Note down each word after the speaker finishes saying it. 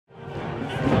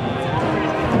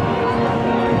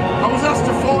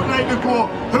ago,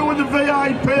 who were the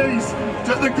VIPs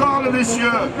at the GALA this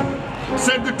year?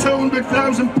 Said the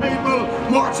 200,000 people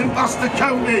marching past the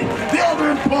county. They're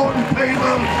the important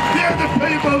people. They're the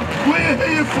people we're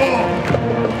here for.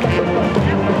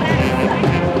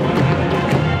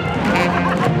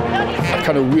 I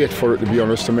kind of wait for it, to be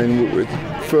honest. I mean,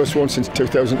 first one since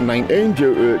 2019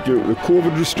 due to the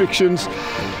COVID restrictions.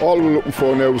 All we're looking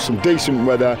for now is some decent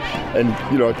weather and,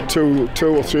 you know,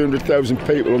 200,000 or 300,000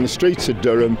 people on the streets of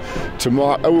Durham to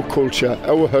mark our culture,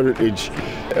 our heritage,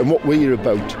 and what we're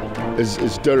about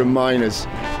as Durham miners.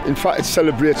 In fact, it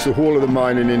celebrates the whole of the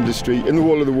mining industry and the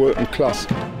whole of the working class.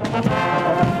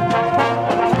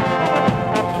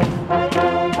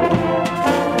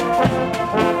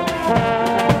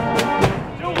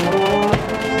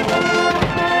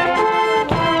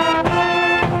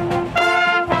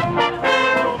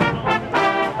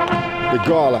 The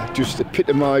GALA just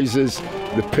epitomises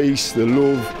the peace, the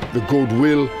love, the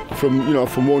goodwill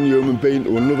from one human being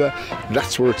to another.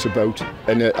 That's what it's about,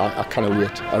 and I cannot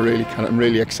wait. I really can. I'm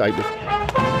really excited.